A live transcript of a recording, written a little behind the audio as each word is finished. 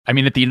I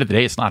mean, at the end of the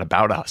day, it's not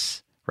about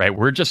us, right?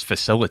 We're just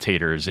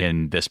facilitators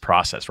in this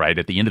process, right?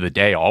 At the end of the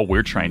day, all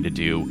we're trying to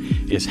do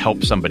is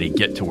help somebody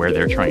get to where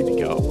they're trying to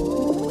go.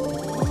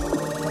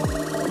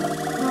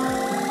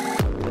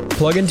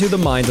 Plug into the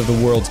minds of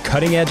the world's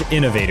cutting-edge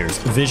innovators,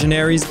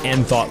 visionaries,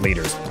 and thought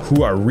leaders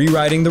who are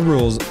rewriting the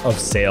rules of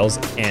sales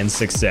and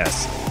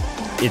success.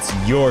 It's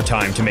your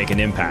time to make an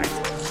impact.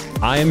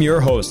 I am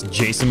your host,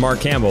 Jason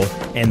Mark Campbell,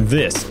 and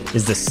this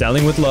is the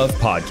Selling with Love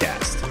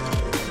podcast.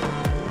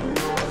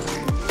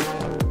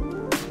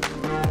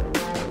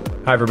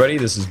 Hi, everybody.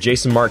 This is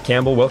Jason Mark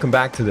Campbell. Welcome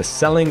back to the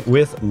Selling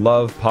with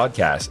Love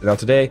podcast. Now,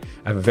 today,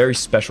 I have a very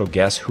special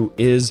guest who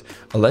is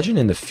a legend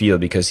in the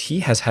field because he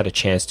has had a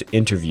chance to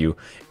interview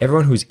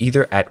everyone who's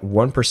either at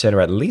 1%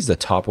 or at least the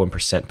top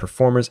 1%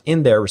 performers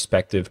in their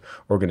respective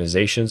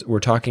organizations. We're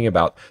talking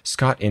about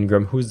Scott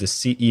Ingram, who's the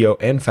CEO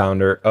and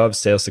founder of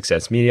Sales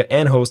Success Media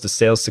and hosts the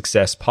Sales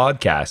Success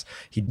podcast.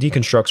 He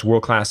deconstructs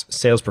world-class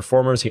sales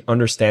performers. He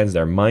understands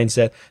their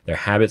mindset, their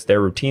habits,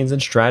 their routines,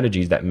 and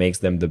strategies that makes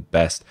them the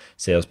best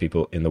salespeople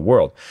in the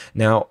world.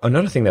 Now,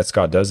 another thing that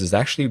Scott does is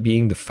actually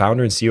being the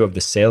founder and CEO of the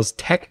Sales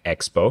Tech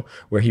Expo,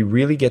 where he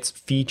really gets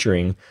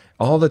featuring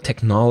all the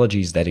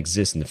technologies that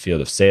exist in the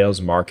field of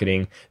sales,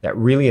 marketing, that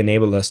really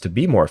enable us to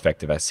be more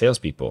effective as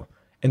salespeople.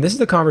 And this is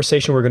the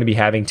conversation we're going to be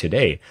having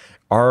today.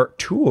 Are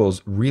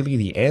tools really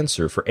the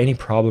answer for any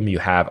problem you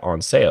have on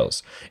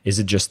sales? Is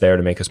it just there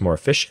to make us more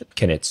efficient?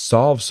 Can it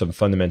solve some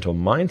fundamental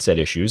mindset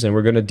issues? And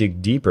we're going to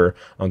dig deeper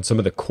on some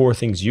of the core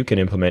things you can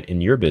implement in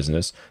your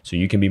business so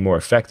you can be more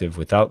effective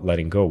without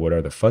letting go. What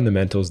are the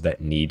fundamentals that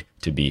need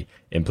to be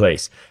in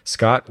place?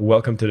 Scott,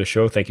 welcome to the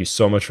show. Thank you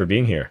so much for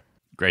being here.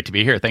 Great to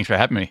be here. Thanks for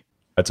having me.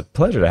 It's a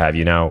pleasure to have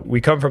you. Now, we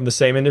come from the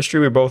same industry.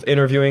 We're both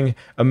interviewing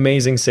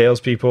amazing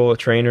salespeople,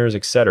 trainers,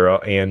 etc.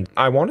 And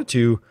I wanted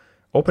to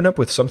open up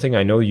with something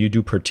I know you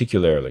do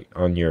particularly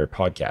on your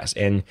podcast.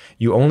 And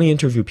you only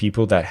interview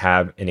people that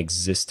have an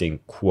existing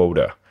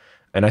quota.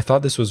 And I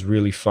thought this was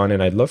really fun.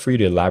 And I'd love for you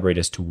to elaborate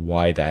as to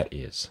why that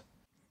is.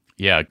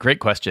 Yeah, great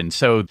question.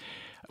 So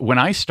when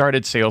I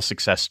started Sales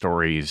Success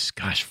Stories,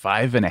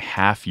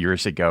 5.5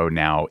 years ago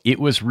now, it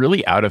was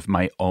really out of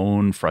my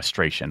own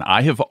frustration.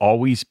 I have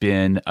always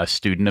been a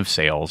student of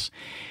sales.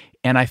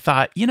 And I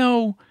thought,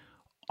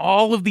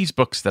 all of these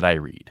books that I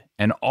read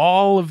and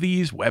all of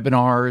these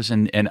webinars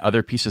and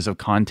other pieces of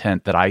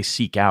content that I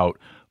seek out,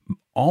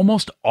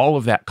 almost all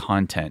of that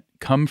content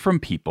come from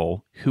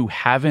people who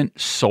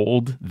haven't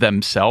sold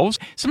themselves.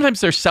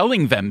 Sometimes they're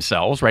selling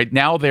themselves, right?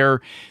 Now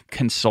they're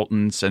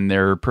consultants and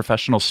they're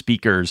professional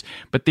speakers,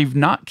 but they've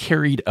not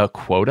carried a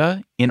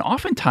quota in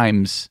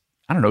oftentimes,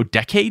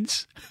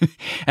 decades.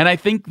 And I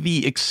think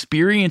the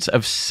experience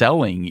of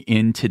selling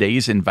in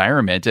today's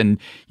environment, and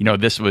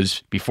this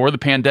was before the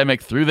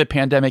pandemic, through the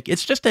pandemic,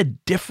 it's just a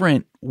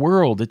different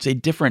world. It's a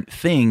different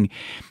thing.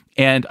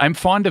 And I'm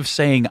fond of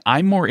saying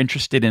I'm more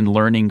interested in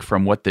learning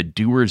from what the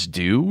doers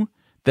do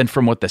than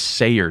from what the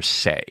sayers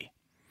say.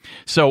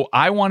 So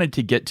I wanted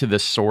to get to the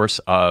source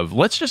of,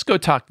 let's just go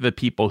talk to the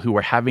people who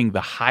are having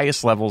the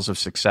highest levels of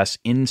success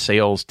in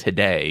sales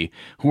today,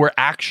 who are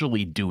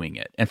actually doing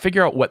it, and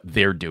figure out what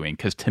they're doing.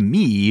 Because to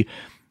me,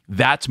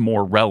 that's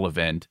more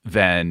relevant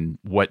than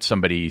what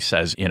somebody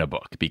says in a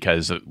book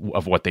because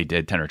of what they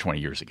did 10 or 20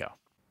 years ago.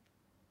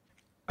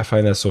 I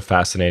find that so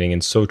fascinating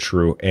and so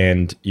true.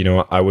 And,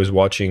 I was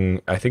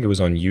watching, I think it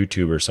was on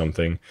YouTube or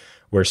something,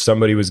 where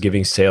somebody was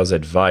giving sales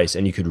advice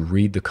and you could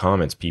read the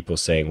comments, people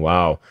saying,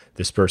 wow,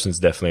 this person's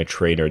definitely a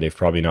trainer. They've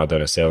probably not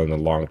done a sale in a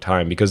long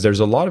time, because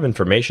there's a lot of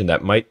information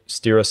that might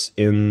steer us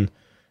in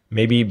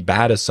maybe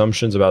bad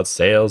assumptions about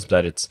sales,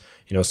 that it's,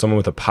 someone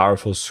with a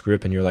powerful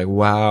script and you're like,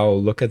 wow,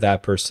 look at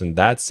that person.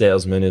 That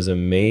salesman is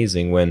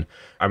amazing, when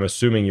I'm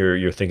assuming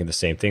you're thinking the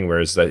same thing,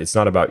 whereas it's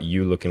not about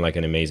you looking like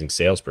an amazing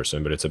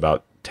salesperson, but it's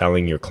about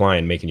telling your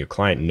client, making your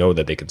client know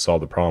that they can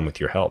solve the problem with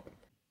your help.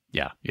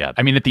 Yeah.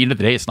 I mean, at the end of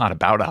the day, it's not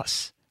about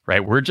us,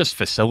 right? We're just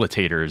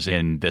facilitators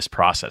in this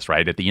process,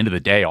 right? At the end of the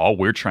day, all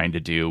we're trying to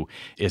do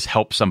is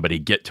help somebody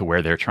get to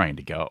where they're trying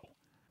to go.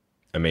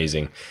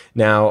 Amazing.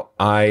 Now,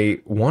 I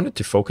wanted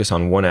to focus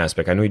on one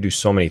aspect. I know you do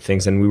so many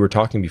things, and we were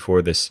talking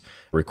before this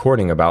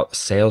recording about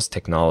sales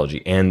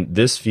technology. And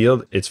this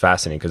field, it's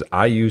fascinating because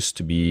I used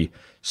to be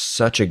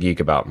such a geek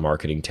about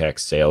marketing tech,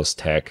 sales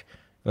tech.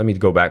 Let me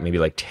go back maybe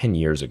like 10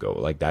 years ago.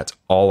 Like, that's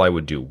all I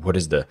would do. What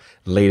is the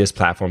latest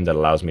platform that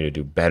allows me to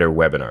do better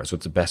webinars?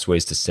 What's the best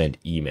ways to send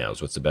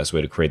emails? What's the best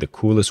way to create the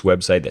coolest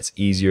website that's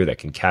easier, that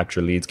can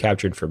capture leads,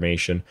 capture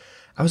information?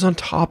 I was on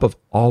top of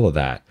all of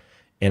that.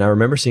 And I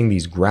remember seeing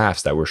these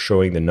graphs that were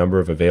showing the number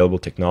of available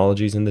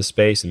technologies in this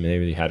space, and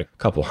maybe they had a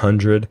couple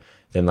hundred.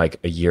 Then like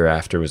a year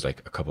after it was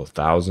like a couple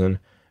thousand.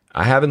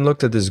 I haven't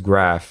looked at this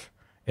graph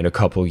in a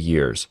couple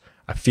years.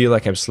 I feel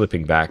like I'm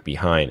slipping back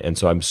behind. And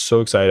so I'm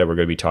so excited that we're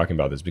going to be talking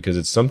about this, because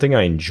it's something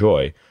I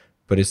enjoy,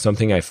 but it's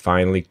something I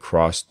finally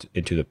crossed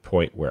into the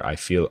point where I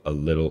feel a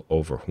little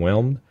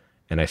overwhelmed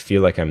and I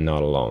feel like I'm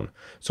not alone.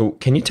 So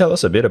can you tell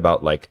us a bit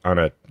about, like, on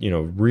a,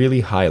 really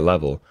high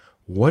level,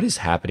 what is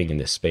happening in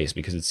this space?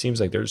 Because it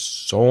seems like there's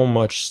so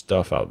much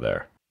stuff out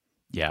there.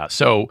 Yeah.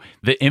 So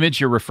the image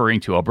you're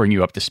referring to, I'll bring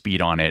you up to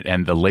speed on it.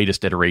 And the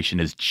latest iteration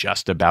is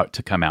just about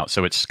to come out.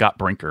 So it's Scott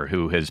Brinker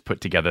who has put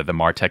together the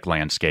MarTech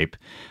landscape.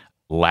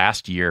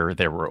 Last year,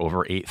 there were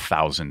over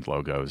 8,000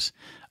 logos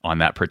on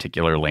that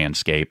particular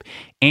landscape.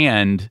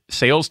 And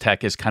sales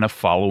tech is kind of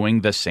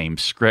following the same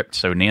script.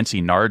 So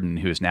Nancy Narden,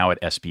 who is now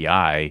at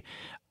SBI,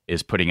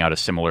 is putting out a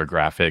similar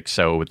graphic.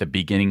 So at the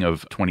beginning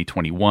of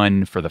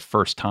 2021, for the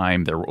first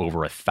time, there were over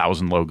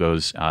 1,000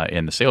 logos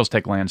in the sales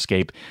tech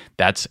landscape.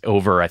 That's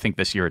over, I think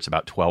this year it's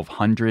about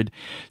 1,200.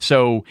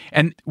 So,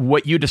 and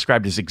what you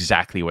described is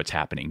exactly what's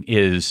happening,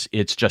 is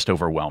it's just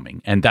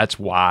overwhelming. And that's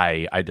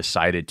why I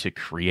decided to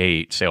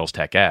create Sales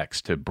Tech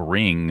X, to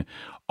bring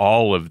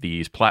all of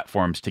these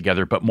platforms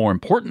together, but more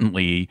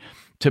importantly,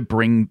 to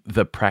bring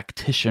the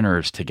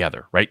practitioners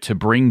together, right? To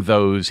bring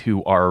those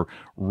who are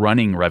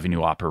running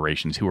revenue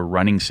operations, who are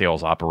running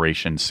sales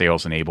operations,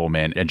 sales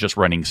enablement, and just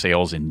running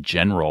sales in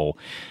general,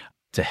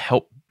 to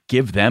help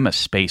give them a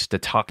space to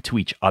talk to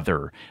each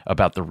other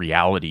about the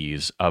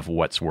realities of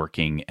what's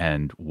working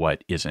and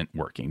what isn't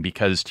working.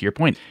 Because to your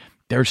point,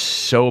 there's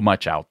so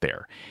much out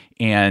there.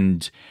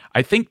 And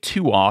I think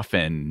too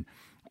often,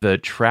 the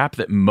trap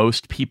that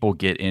most people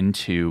get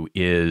into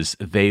is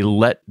they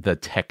let the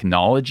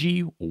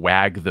technology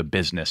wag the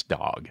business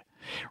dog,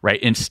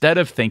 right? Instead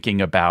of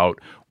thinking about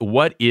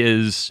what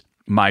is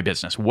my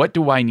business, what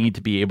do I need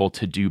to be able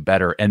to do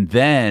better, and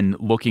then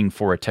looking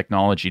for a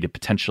technology to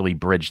potentially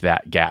bridge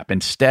that gap.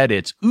 Instead,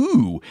 it's,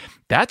 ooh,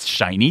 that's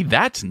shiny,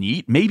 that's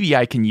neat, maybe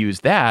I can use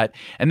that.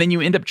 And then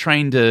you end up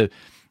trying to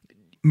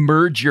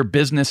merge your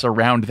business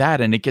around that,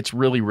 and it gets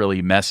really,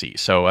 really messy.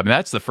 So, I mean,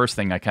 that's the first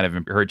thing I kind of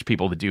encourage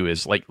people to do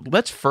is like,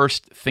 let's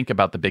first think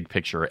about the big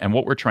picture and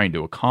what we're trying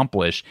to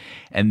accomplish,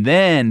 and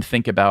then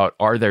think about,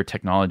 are there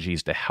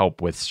technologies to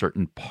help with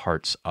certain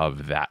parts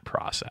of that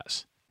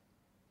process?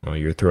 Well,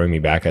 you're throwing me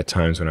back at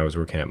times when I was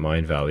working at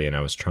Mind Valley and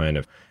I was trying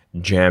to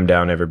jam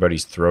down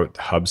everybody's throat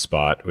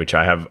HubSpot, which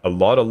I have a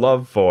lot of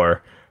love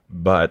for,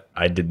 but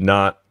I did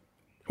not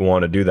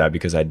want to do that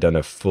because I'd done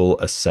a full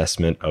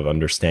assessment of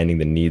understanding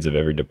the needs of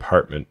every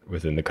department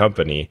within the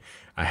company.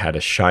 I had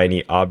a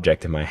shiny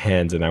object in my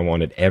hands and I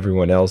wanted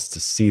everyone else to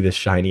see the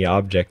shiny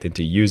object and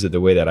to use it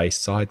the way that I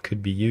saw it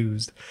could be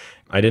used.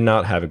 I did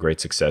not have a great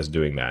success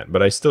doing that,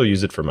 but I still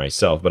use it for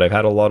myself. But I've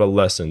had a lot of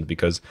lessons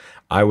because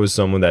I was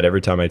someone that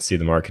every time I'd see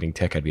the marketing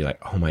tech, I'd be like,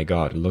 oh my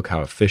God, look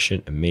how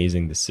efficient,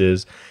 amazing this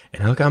is.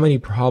 And look how many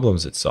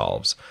problems it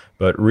solves.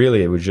 But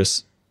really, it was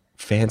just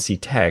fancy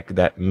tech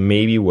that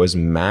maybe was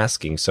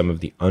masking some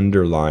of the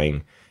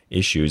underlying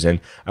issues. And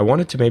I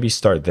wanted to maybe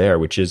start there,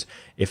 which is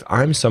if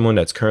I'm someone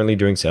that's currently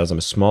doing sales, I'm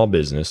a small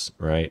business,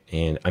 right?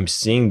 And I'm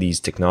seeing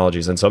these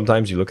technologies. And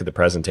sometimes you look at the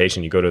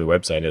presentation, you go to the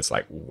website and it's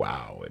like,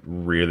 wow, it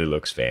really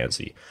looks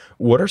fancy.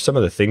 What are some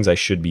of the things I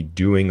should be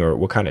doing, or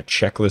what kind of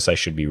checklists I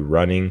should be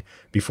running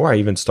before I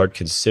even start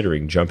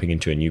considering jumping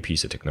into a new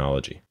piece of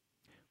technology?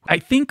 I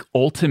think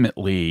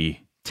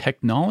ultimately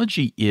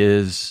technology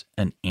is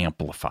an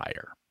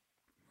amplifier.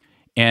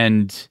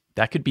 And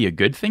that could be a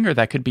good thing or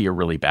that could be a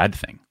really bad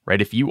thing, right?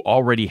 If you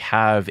already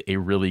have a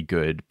really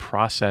good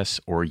process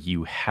or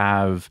you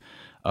have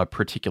a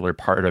particular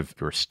part of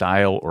your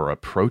style or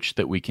approach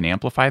that we can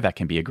amplify, that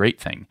can be a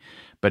great thing.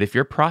 But if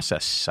your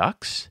process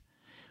sucks,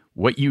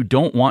 what you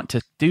don't want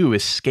to do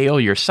is scale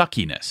your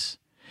suckiness.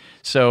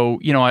 So,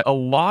 a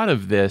lot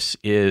of this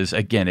is,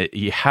 again,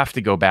 you have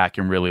to go back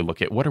and really look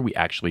at what are we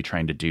actually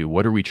trying to do?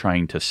 What are we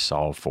trying to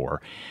solve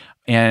for?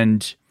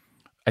 And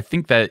I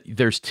think that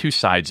there's two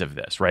sides of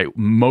this, right?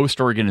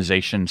 Most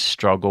organizations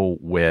struggle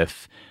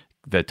with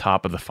the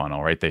top of the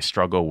funnel, right? They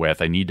struggle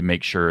with, I need to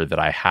make sure that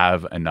I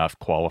have enough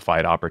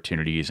qualified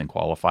opportunities and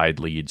qualified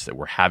leads, that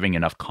we're having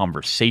enough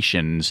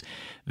conversations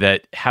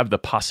that have the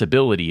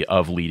possibility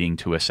of leading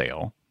to a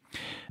sale.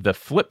 The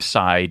flip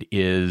side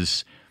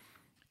is,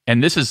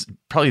 and this is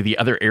probably the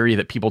other area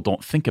that people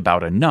don't think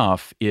about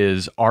enough,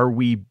 is are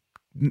we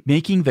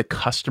making the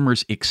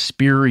customer's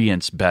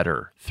experience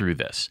better through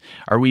this?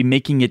 Are we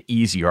making it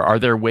easier? Are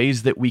there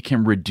ways that we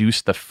can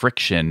reduce the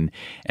friction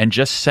and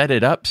just set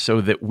it up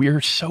so that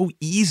we're so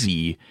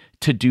easy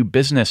to do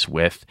business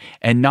with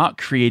and not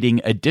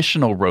creating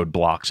additional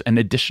roadblocks and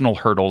additional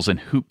hurdles and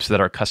hoops that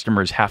our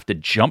customers have to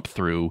jump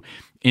through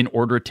in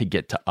order to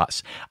get to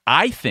us?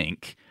 I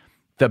think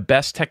the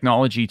best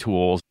technology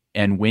tools,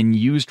 and when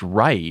used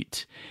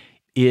right,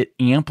 it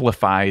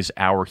amplifies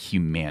our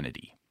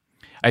humanity.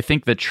 I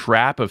think the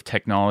trap of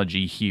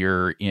technology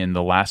here in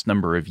the last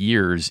number of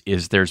years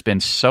is there's been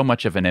so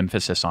much of an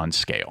emphasis on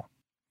scale.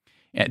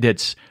 And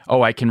it's,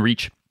 I can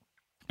reach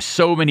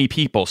so many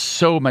people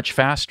so much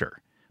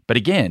faster. But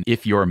again,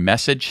 if your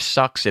message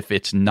sucks, if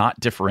it's not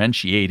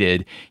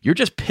differentiated, you're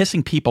just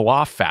pissing people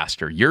off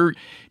faster. You're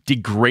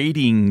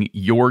degrading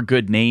your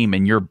good name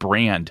and your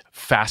brand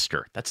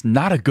faster. That's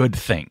not a good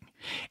thing.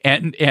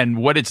 And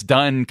what it's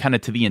done kind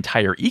of to the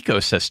entire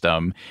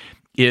ecosystem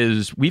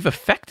is we've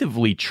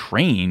effectively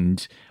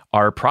trained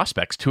our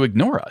prospects to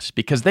ignore us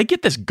because they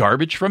get this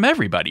garbage from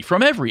everybody,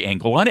 from every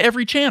angle, on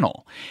every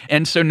channel.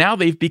 And so now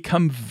they've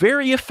become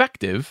very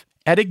effective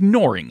at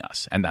ignoring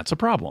us, and that's a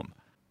problem.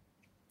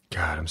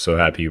 God, I'm so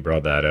happy you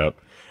brought that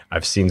up.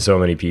 I've seen so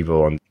many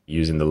people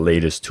using the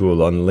latest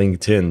tool on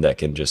LinkedIn that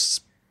can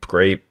just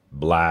scrape,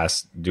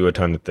 blast, do a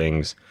ton of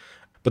things.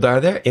 But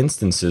are there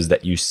instances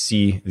that you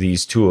see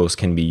these tools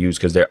can be used?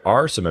 Because there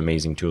are some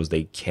amazing tools.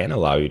 They can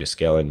allow you to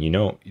scale. And,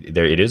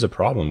 there it is a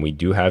problem. We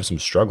do have some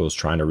struggles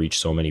trying to reach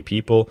so many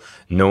people,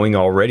 knowing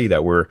already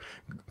that we're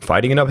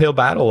fighting an uphill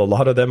battle. A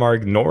lot of them are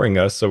ignoring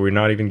us. So we're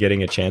not even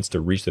getting a chance to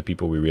reach the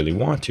people we really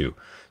want to.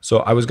 So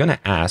I was going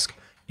to ask,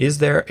 is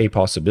there a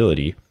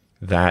possibility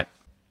that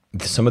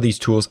some of these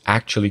tools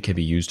actually can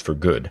be used for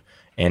good?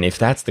 And if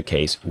that's the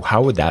case,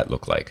 how would that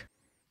look like?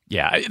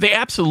 Yeah, they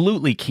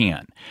absolutely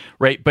can,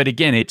 right? But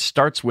again, it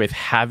starts with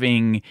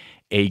having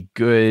a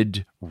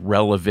good,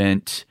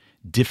 relevant,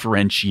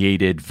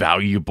 differentiated,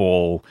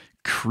 valuable,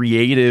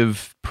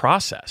 creative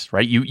process,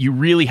 right? You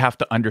really have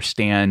to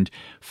understand,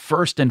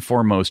 first and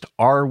foremost,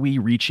 are we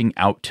reaching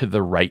out to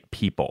the right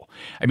people?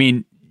 I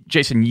mean,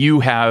 Jason,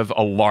 you have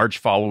a large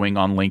following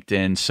on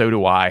LinkedIn. So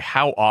do I.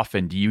 How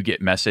often do you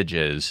get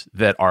messages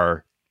that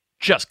are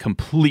just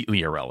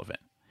completely irrelevant?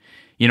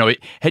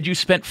 Had you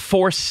spent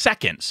 4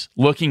 seconds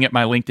looking at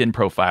my LinkedIn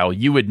profile,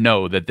 you would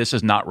know that this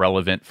is not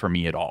relevant for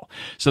me at all.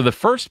 So the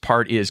first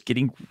part is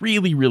getting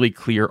really, really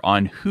clear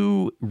on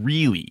who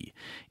really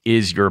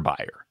is your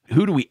buyer.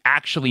 Who do we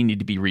actually need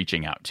to be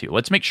reaching out to?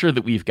 Let's make sure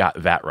that we've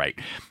got that right.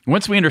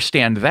 Once we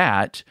understand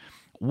that,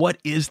 what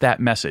is that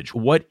message?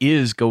 What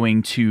is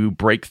going to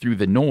break through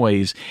the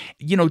noise?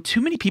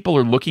 Too many people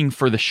are looking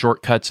for the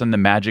shortcuts and the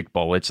magic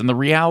bullets. And the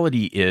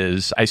reality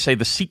is, I say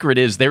the secret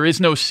is there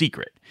is no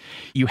secret.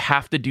 You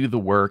have to do the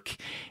work.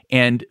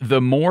 And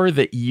the more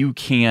that you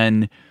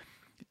can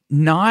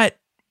not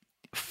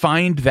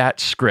find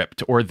that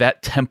script or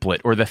that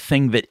template or the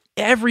thing that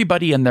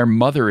everybody and their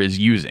mother is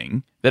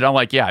using, that I'm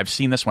like, yeah, I've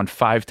seen this one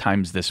 5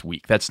 times this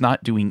week. That's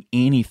not doing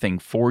anything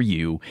for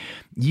you.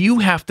 You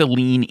have to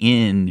lean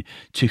in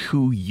to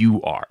who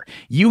you are.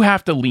 You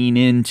have to lean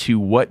into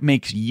what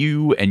makes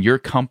you and your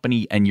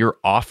company and your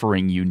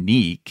offering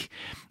unique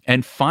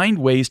and find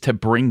ways to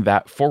bring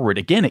that forward.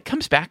 Again, it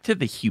comes back to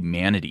the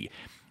humanity.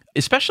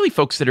 Especially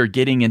folks that are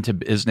getting into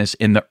business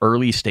in the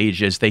early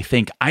stages, they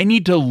think, I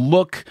need to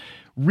look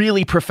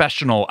really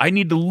professional. I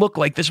need to look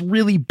like this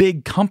really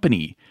big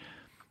company.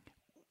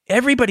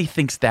 Everybody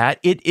thinks that.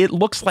 It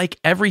looks like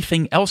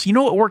everything else. You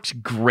know what works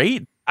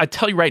great? I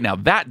tell you right now,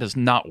 that does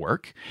not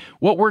work.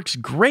 What works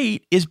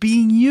great is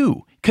being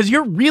you, because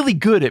you're really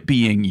good at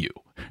being you.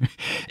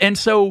 And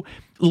so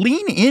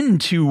lean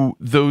into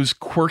those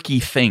quirky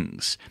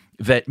things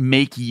that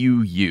make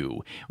you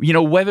you.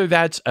 Whether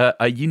that's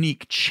a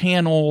unique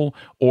channel,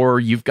 or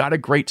you've got a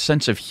great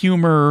sense of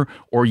humor,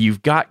 or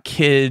you've got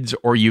kids,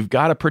 or you've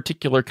got a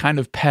particular kind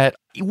of pet,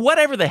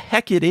 whatever the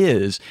heck it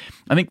is,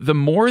 I think the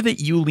more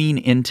that you lean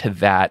into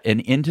that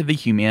and into the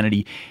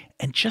humanity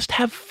and just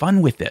have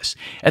fun with this.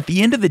 At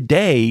the end of the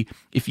day,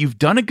 if you've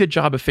done a good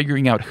job of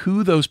figuring out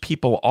who those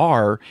people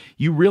are,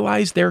 you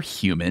realize they're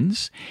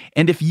humans.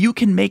 And if you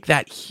can make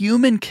that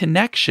human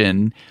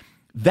connection,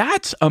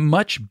 that's a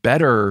much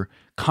better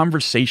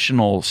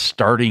conversational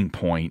starting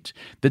point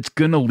that's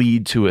going to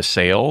lead to a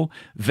sale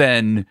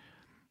than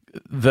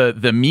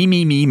the me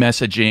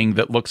messaging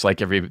that looks like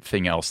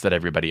everything else that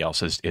everybody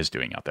else is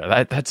doing out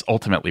there. That's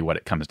ultimately what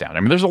it comes down. I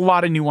mean, there's a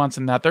lot of nuance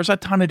in that. There's a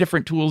ton of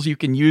different tools you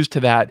can use to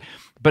that.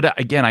 But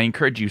again, I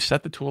encourage you,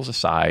 set the tools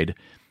aside,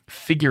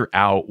 figure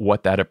out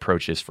what that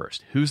approach is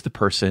first. Who's the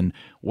person?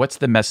 What's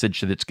the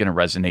message that's going to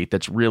resonate?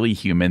 That's really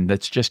human.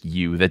 That's just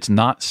you. That's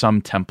not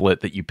some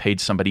template that you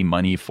paid somebody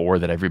money for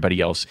that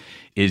everybody else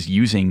is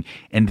using.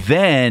 And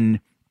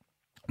then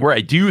where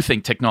I do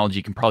think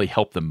technology can probably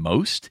help the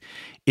most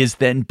is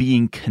then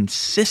being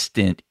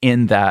consistent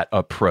in that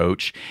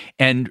approach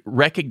and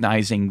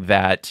recognizing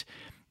that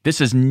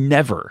this is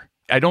never,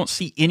 I don't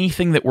see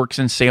anything that works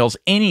in sales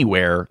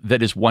anywhere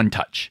that is one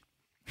touch.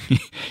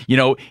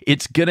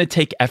 It's going to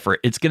take effort.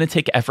 It's going to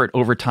take effort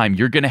over time.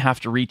 You're going to have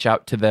to reach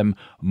out to them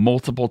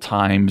multiple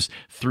times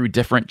through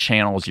different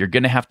channels. You're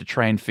going to have to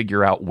try and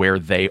figure out where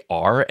they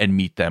are and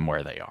meet them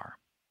where they are.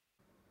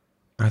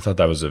 I thought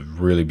that was a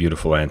really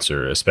beautiful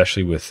answer,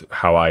 especially with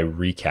how I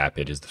recap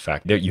it, is the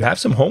fact that you have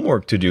some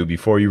homework to do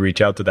before you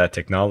reach out to that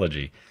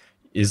technology.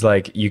 Is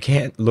like, you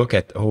can't look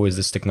at, is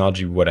this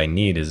technology what I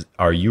need?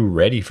 Are you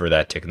ready for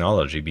that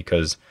technology?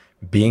 Because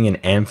being an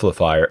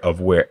amplifier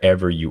of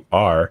wherever you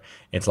are,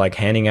 it's like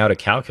handing out a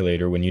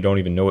calculator when you don't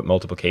even know what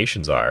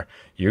multiplications are.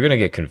 You're going to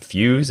get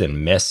confused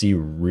and messy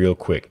real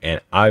quick.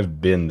 And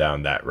I've been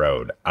down that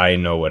road. I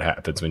know what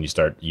happens when you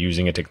start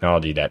using a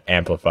technology that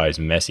amplifies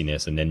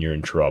messiness, and then you're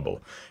in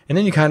trouble. And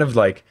then you kind of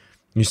like,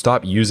 you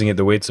stop using it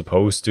the way it's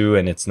supposed to,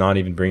 and it's not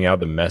even bringing out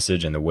the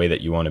message and the way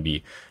that you want to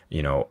be,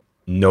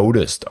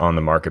 noticed on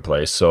the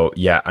marketplace. So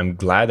yeah, I'm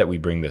glad that we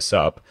bring this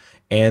up.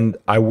 And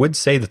I would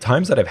say the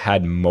times that I've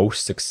had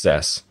most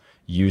success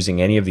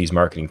using any of these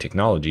marketing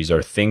technologies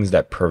are things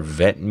that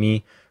prevent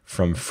me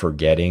from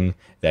forgetting,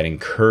 that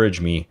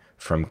encourage me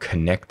from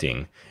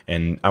connecting.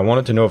 And I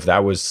wanted to know if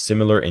that was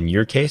similar in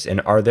your case.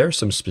 And are there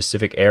some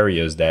specific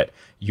areas that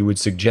you would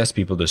suggest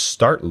people to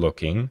start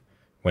looking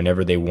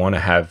whenever they want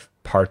to have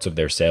parts of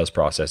their sales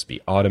process be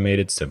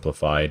automated,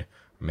 simplified,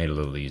 or made a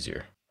little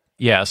easier?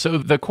 Yeah, so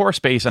the core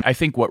space, and I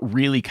think what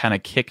really kind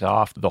of kicked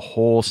off the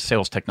whole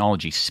sales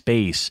technology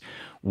space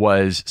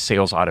was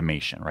sales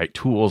automation, right?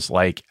 Tools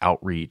like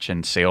Outreach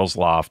and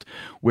SalesLoft,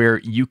 where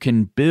you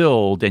can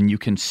build and you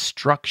can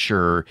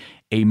structure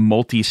a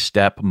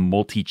multi-step,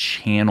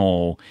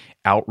 multi-channel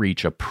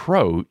outreach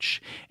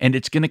approach, and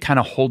it's going to kind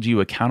of hold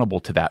you accountable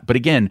to that. But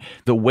again,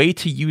 the way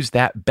to use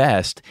that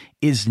best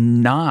is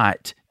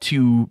not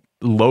to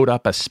load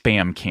up a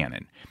spam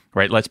cannon.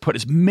 Right? Let's put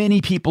as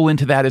many people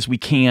into that as we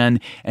can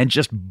and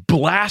just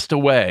blast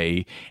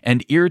away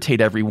and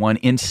irritate everyone.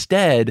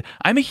 Instead,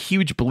 I'm a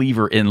huge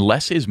believer in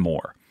less is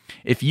more.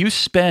 If you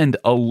spend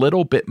a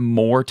little bit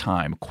more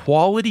time,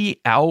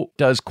 quality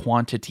outdoes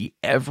quantity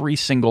every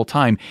single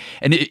time.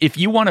 And if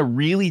you want to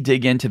really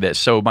dig into this,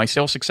 so my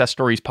Sales Success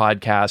Stories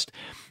podcast,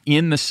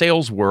 in the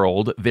sales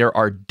world, there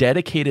are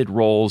dedicated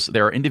roles.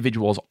 There are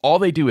individuals, all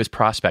they do is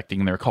prospecting,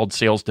 and they're called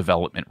sales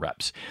development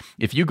reps.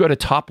 If you go to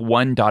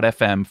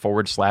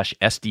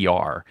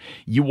top1.fm/SDR,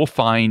 you will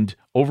find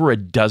over a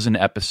dozen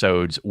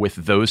episodes with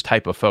those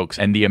type of folks.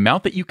 And the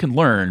amount that you can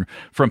learn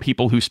from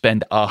people who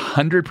spend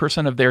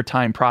 100% of their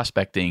time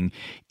prospecting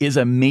is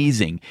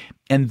amazing.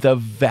 And the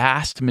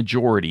vast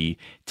majority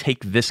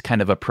take this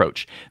kind of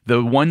approach.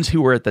 The ones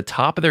who are at the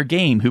top of their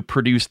game, who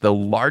produce the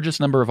largest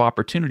number of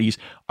opportunities,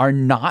 are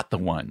not the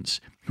ones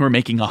who are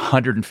making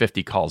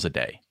 150 calls a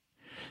day.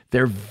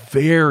 They're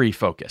very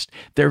focused.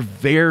 They're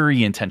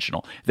very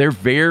intentional. They're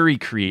very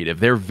creative.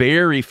 They're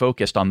very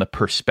focused on the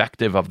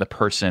perspective of the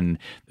person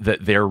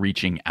that they're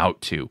reaching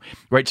out to,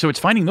 right? So it's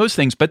finding those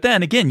things. But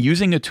then again,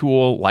 using a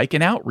tool like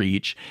an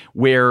Outreach,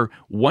 where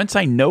once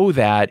I know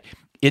that,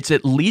 it's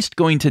at least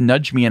going to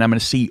nudge me and I'm going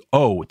to see,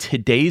 oh,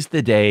 today's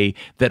the day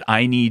that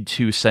I need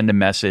to send a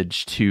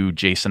message to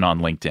Jason on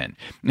LinkedIn.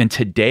 And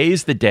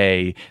today's the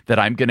day that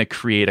I'm going to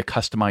create a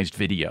customized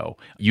video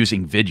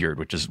using Vidyard,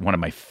 which is one of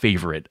my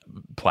favorite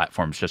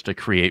platforms just to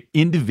create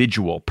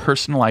individual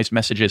personalized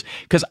messages.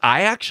 Because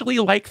I actually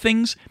like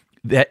things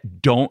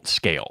that don't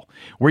scale,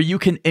 where you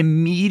can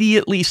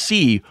immediately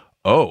see,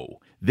 oh,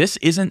 this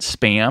isn't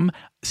spam.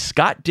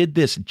 Scott did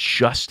this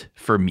just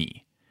for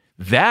me.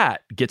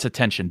 That gets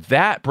attention.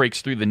 That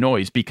breaks through the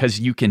noise because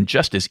you can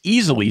just as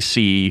easily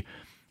see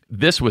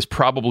this was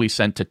probably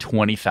sent to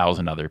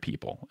 20,000 other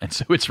people. And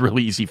so it's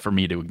really easy for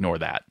me to ignore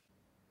that.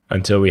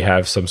 Until we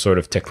have some sort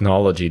of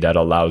technology that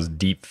allows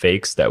deep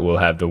fakes that will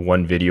have the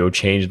one video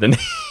change the name.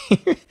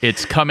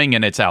 It's coming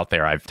and it's out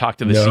there. I've talked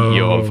to the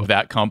CEO of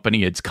that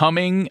company. It's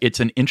coming. It's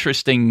an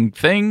interesting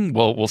thing.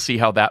 We'll see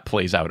how that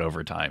plays out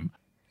over time.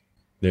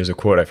 There's a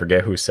quote, I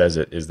forget who says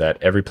it, is that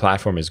every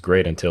platform is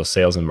great until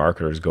sales and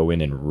marketers go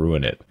in and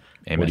ruin it.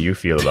 Amen. What do you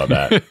feel about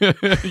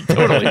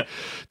that?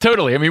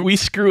 Totally. I mean, we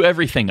screw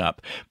everything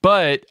up.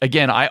 But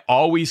again, I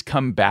always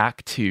come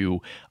back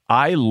to,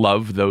 I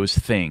love those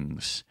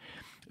things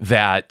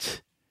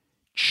that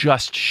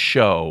just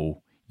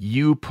show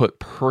you put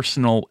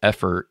personal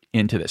effort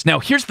into this. Now,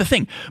 here's the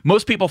thing.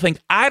 Most people think,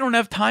 I don't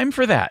have time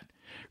for that.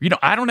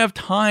 I don't have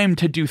time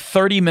to do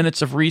 30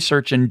 minutes of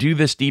research and do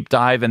this deep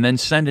dive and then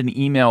send an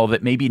email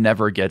that maybe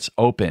never gets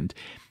opened.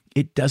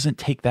 It doesn't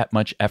take that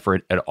much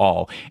effort at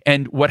all.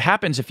 And what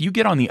happens if you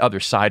get on the other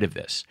side of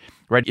this,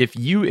 right? If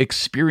you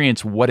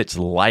experience what it's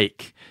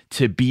like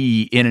to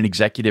be in an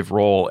executive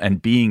role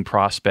and being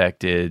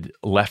prospected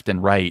left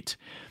and right,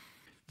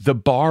 the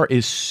bar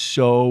is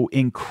so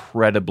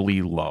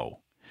incredibly low.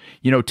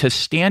 To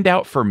stand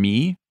out for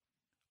me,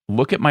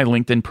 look at my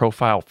LinkedIn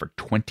profile for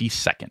 20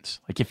 seconds.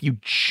 Like if you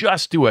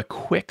just do a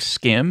quick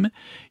skim,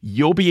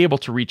 you'll be able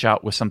to reach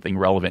out with something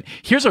relevant.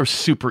 Here's a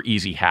super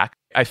easy hack.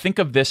 I think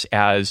of this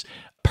as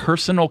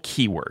personal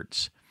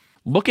keywords.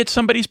 Look at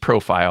somebody's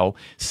profile,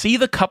 see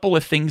the couple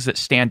of things that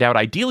stand out.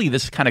 Ideally,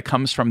 this kind of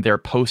comes from their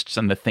posts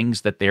and the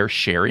things that they're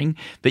sharing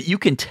that you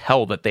can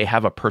tell that they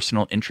have a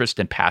personal interest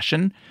and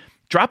passion.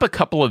 Drop a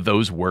couple of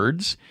those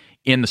words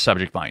in the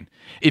subject line.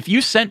 If you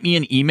sent me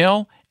an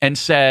email and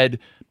said,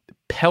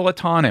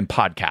 Peloton and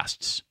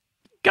podcasts,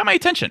 got my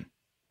attention.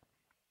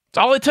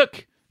 That's all it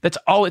took. That's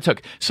all it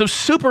took. So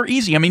super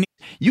easy. I mean,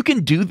 you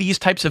can do these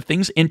types of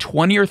things in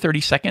 20 or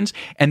 30 seconds,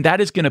 and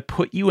that is going to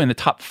put you in the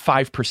top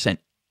 5%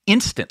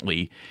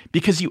 instantly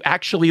because you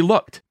actually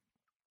looked.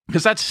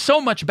 Because that's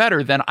so much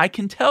better than I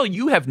can tell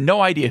you have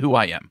no idea who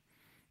I am.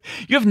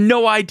 You have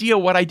no idea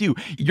what I do.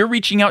 You're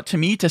reaching out to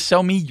me to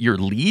sell me your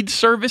lead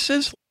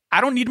services. I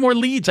don't need more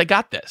leads. I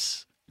got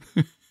this.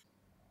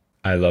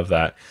 I love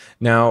that.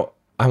 Now,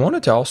 I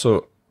wanted to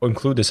also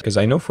include this because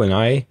I know when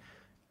I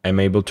am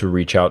able to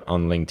reach out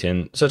on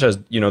LinkedIn, such as,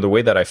 the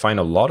way that I find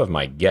a lot of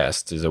my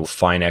guests is to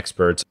find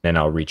experts and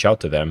I'll reach out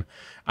to them.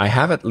 I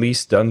have at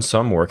least done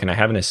some work and I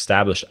have an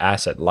established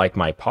asset like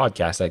my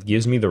podcast that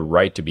gives me the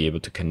right to be able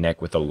to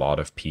connect with a lot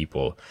of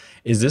people.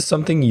 Is this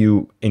something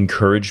you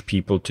encourage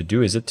people to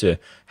do? Is it to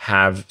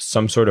have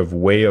some sort of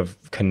way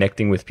of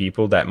connecting with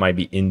people that might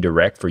be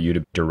indirect for you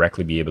to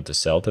directly be able to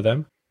sell to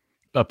them?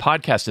 A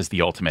podcast is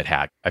the ultimate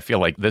hack. I feel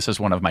like this is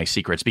one of my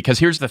secrets because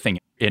here's the thing,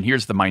 and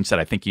here's the mindset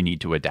I think you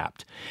need to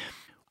adapt.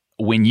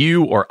 when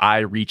you or I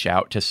reach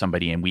out to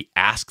somebody and we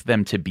ask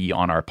them to be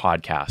on our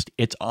podcast,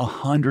 it's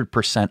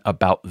 100%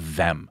 about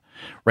them,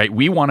 right?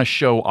 We want to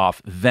show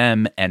off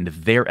them and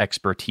their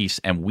expertise,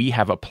 and we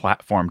have a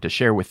platform to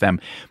share with them.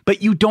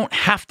 But you don't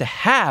have to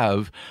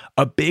have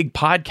a big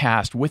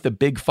podcast with a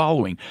big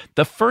following.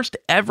 The first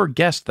ever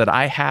guest that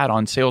I had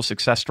on Sales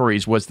Success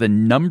Stories was the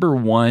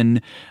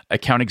 #1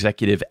 account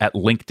executive at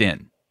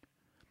LinkedIn.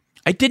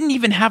 I didn't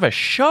even have a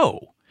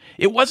show.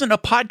 It wasn't a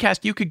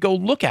podcast you could go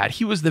look at.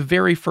 He was the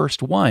very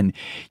first one.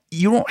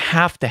 You don't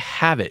have to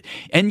have it,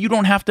 and you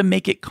don't have to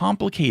make it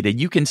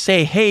complicated. You can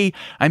say, hey,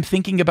 I'm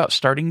thinking about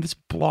starting this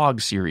blog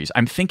series.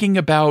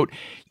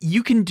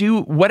 You can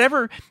do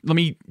whatever. Let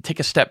me take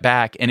a step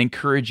back and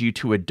encourage you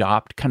to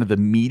adopt kind of the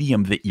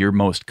medium that you're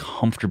most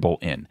comfortable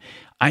in.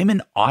 I'm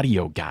an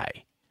audio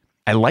guy.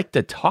 I like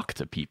to talk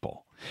to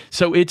people.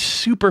 So it's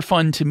super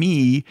fun to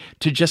me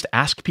to just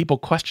ask people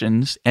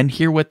questions and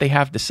hear what they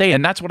have to say.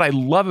 And that's what I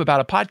love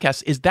about a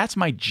podcast is that's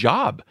my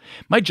job.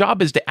 My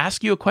job is to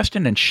ask you a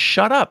question and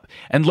shut up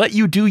and let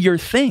you do your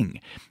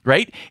thing,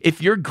 right?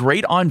 If you're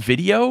great on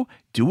video,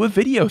 do a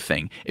video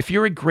thing. If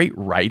you're a great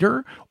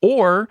writer,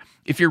 or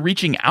if you're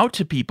reaching out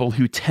to people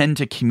who tend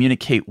to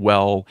communicate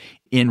well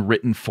in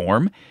written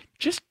form,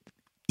 just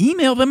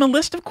email them a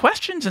list of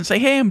questions and say,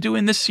 hey, I'm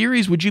doing this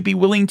series. Would you be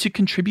willing to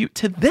contribute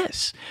to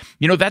this?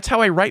 That's how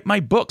I write my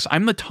books.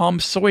 I'm the Tom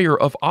Sawyer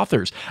of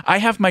authors. I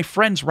have my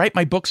friends write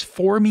my books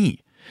for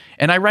me,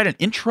 and I write an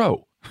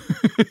intro.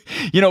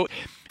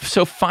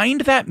 So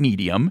find that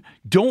medium.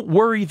 Don't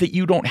worry that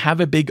you don't have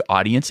a big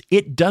audience.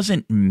 It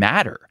doesn't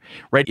matter,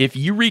 right? If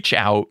you reach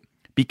out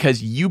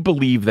because you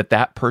believe that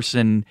that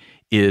person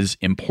is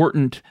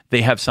important,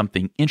 they have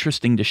something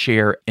interesting to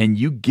share, and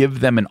you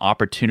give them an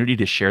opportunity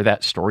to share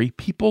that story,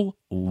 people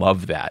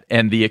love that.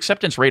 And the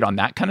acceptance rate on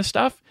that kind of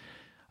stuff,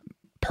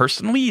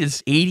 personally,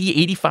 is 80,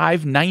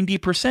 85,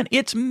 90%.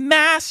 It's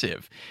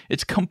massive.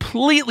 It's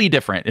completely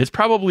different. It's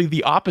probably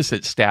the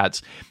opposite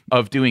stats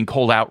of doing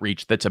cold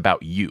outreach that's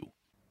about you.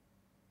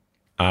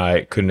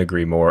 I couldn't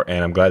agree more,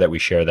 and I'm glad that we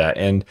share that.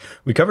 And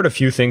we covered a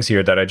few things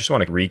here that I just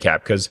want to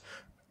recap, because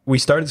we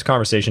started this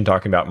conversation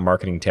talking about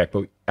marketing tech,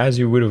 but as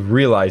you would have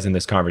realized in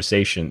this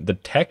conversation, the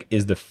tech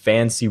is the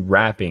fancy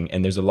wrapping,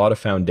 and there's a lot of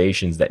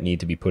foundations that need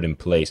to be put in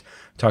place.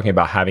 Talking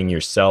about having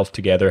yourself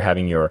together,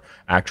 having your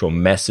actual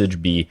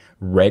message be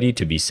ready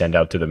to be sent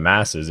out to the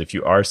masses, if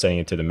you are sending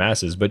it to the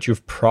masses, but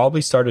you've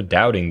probably started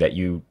doubting that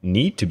you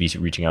need to be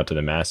reaching out to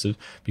the masses,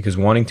 because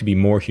wanting to be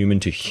more human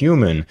to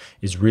human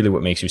is really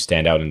what makes you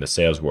stand out in the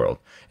sales world,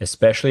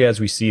 especially as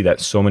we see that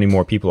so many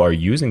more people are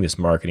using this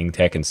marketing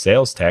tech and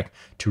sales tech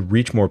to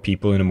reach more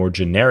people in a more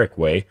generic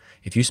way.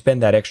 If you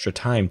spend that extra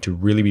time to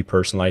really be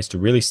personalized, to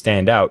really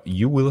stand out,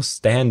 you will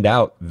stand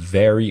out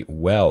very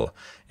well.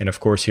 And of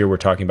course, here we're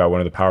talking about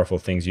one of the powerful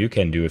things you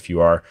can do if you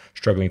are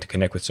struggling to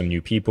connect with some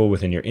new people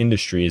within your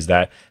industry is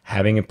that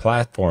having a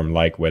platform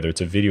like whether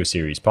it's a video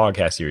series,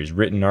 podcast series,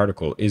 written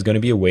article is going to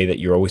be a way that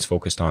you're always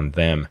focused on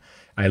them.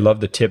 I love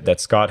the tip that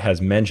Scott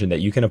has mentioned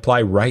that you can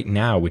apply right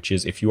now, which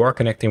is if you are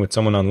connecting with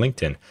someone on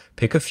LinkedIn,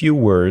 pick a few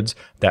words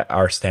that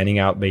are standing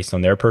out based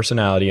on their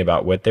personality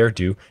about what they're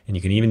due, and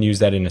you can even use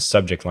that in a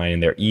subject line in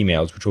their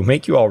emails, which will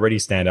make you already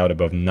stand out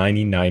above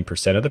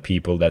 99% of the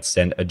people that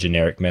send a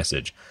generic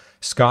message.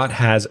 Scott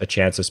has a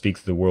chance to speak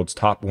to the world's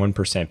top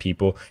 1%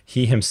 people.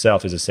 He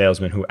himself is a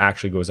salesman who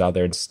actually goes out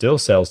there and still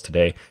sells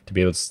today to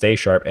be able to stay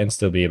sharp and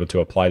still be able to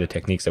apply the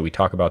techniques that we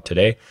talk about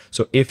today.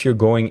 So if you're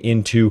going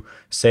into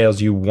sales,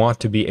 you want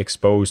to be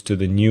exposed to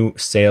the new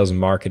sales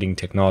marketing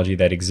technology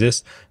that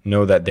exists,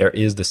 know that there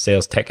is the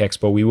Sales Tech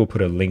Expo. We will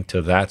put a link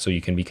to that so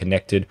you can be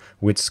connected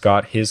with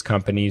Scott, his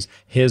companies,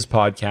 his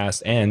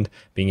podcast, and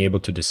being able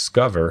to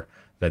discover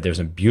that there's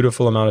a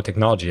beautiful amount of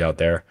technology out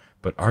there.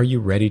 But are you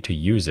ready to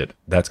use it?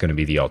 That's going to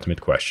be the ultimate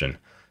question.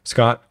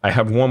 Scott, I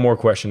have one more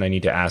question I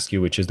need to ask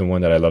you, which is the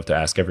one that I love to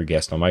ask every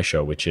guest on my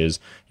show, which is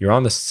you're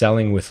on the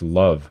Selling with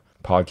Love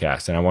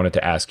podcast. And I wanted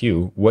to ask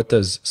you, what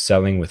does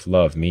selling with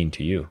love mean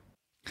to you?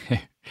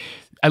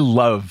 I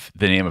love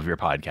the name of your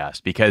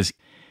podcast because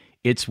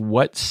it's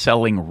what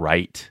selling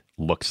right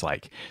looks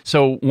like.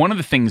 So one of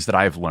the things that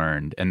I've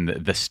learned and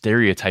the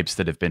stereotypes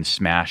that have been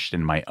smashed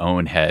in my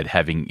own head,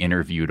 having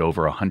interviewed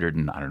over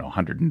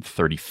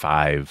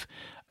 135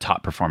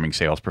 top performing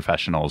sales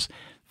professionals,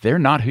 they're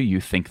not who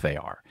you think they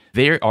are.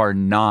 They are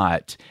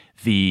not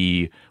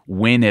the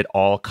win at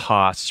all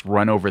costs,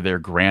 run over their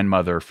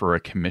grandmother for a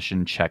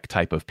commission check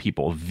type of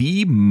people.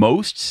 The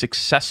most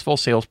successful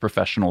sales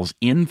professionals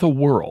in the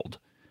world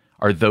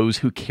are those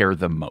who care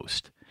the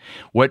most.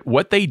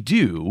 What they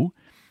do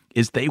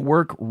is they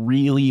work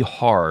really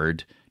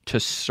hard to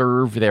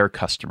serve their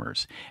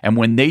customers. And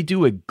when they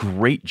do a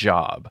great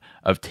job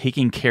of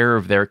taking care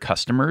of their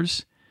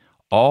customers,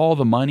 all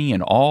the money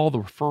and all the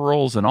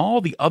referrals and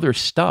all the other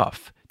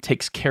stuff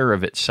takes care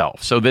of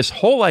itself. So this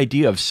whole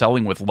idea of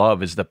selling with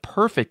love is the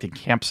perfect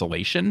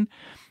encapsulation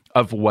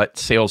of what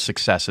sales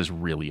success is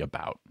really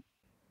about.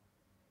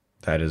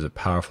 That is a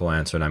powerful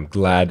answer, and I'm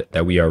glad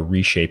that we are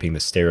reshaping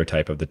the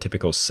stereotype of the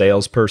typical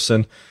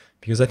salesperson.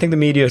 Because I think the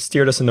media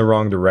steered us in the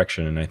wrong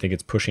direction, and I think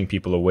it's pushing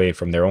people away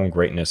from their own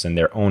greatness, and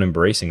their own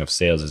embracing of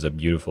sales is a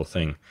beautiful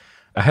thing.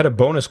 I had a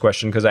bonus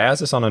question because I asked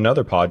this on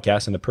another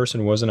podcast and the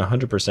person wasn't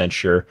 100%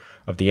 sure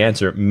of the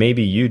answer.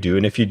 Maybe you do.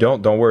 And if you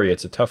don't worry.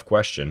 It's a tough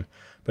question.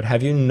 But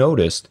have you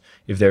noticed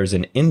if there's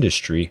an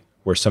industry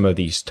where some of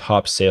these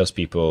top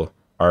salespeople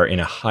are in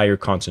a higher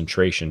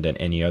concentration than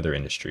any other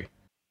industry?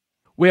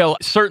 Well,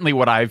 certainly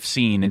what I've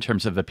seen in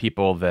terms of the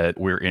people that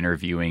we're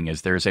interviewing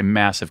is there's a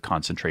massive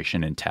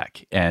concentration in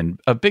tech. And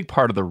a big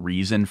part of the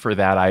reason for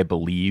that, I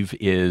believe,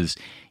 is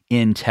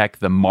in tech,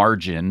 the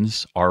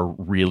margins are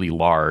really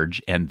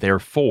large, and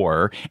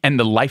therefore, and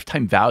the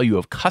lifetime value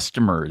of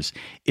customers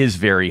is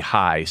very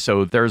high.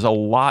 So there's a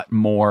lot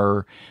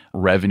more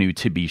revenue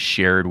to be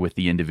shared with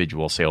the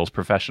individual sales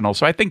professional.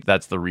 So I think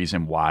that's the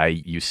reason why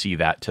you see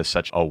that to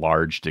such a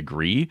large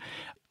degree.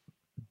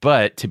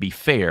 But to be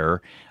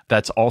fair,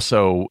 that's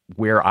also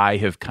where I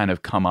have kind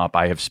of come up.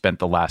 I have spent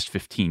the last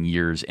 15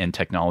 years in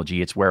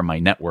technology. It's where my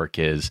network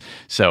is.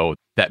 So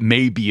that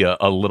may be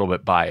a little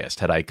bit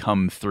biased. Had I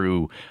come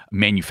through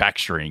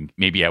manufacturing,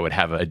 maybe I would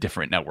have a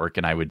different network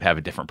and I would have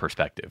a different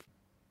perspective.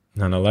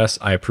 Nonetheless,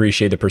 I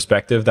appreciate the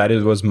perspective. That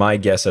was my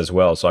guess as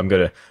well. So I'm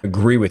going to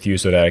agree with you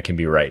so that I can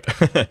be right.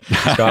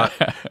 Scott,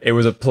 it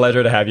was a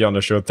pleasure to have you on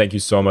the show. Thank you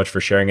so much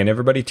for sharing. And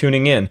everybody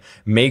tuning in,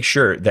 make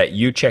sure that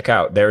you check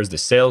out, there's the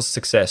Sales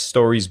Success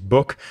Stories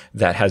book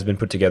that has been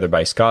put together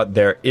by Scott.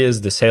 There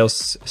is the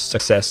Sales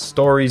Success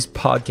Stories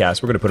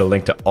podcast. We're going to put a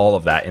link to all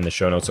of that in the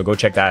show notes. So go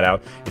check that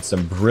out. It's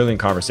some brilliant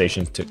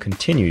conversations to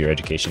continue your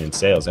education in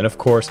sales. And of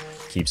course,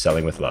 keep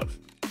selling with love.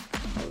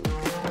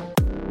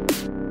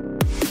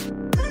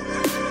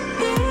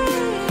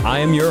 I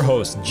am your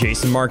host,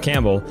 Jason Mark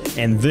Campbell,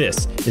 and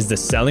this is the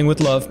Selling with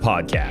Love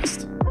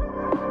podcast.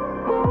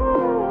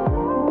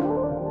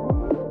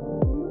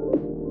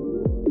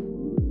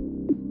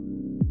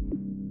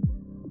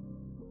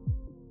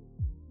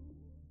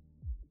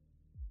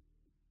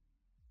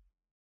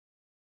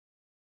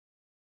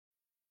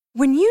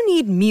 When you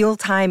need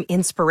mealtime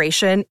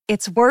inspiration,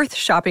 it's worth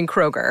shopping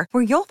Kroger,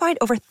 where you'll find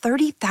over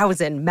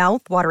 30,000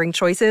 mouth-watering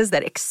choices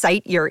that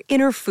excite your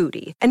inner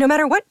foodie. And no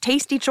matter what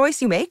tasty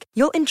choice you make,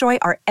 you'll enjoy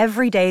our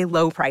everyday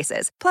low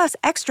prices, plus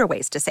extra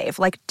ways to save,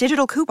 like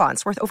digital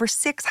coupons worth over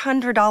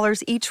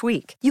 $600 each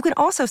week. You can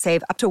also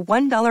save up to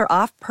 $1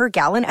 off per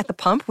gallon at the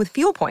pump with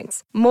fuel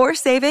points. More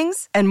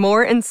savings and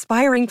more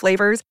inspiring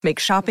flavors make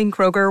shopping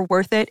Kroger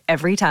worth it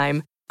every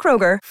time.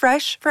 Kroger,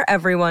 fresh for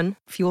everyone.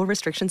 Fuel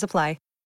restrictions apply.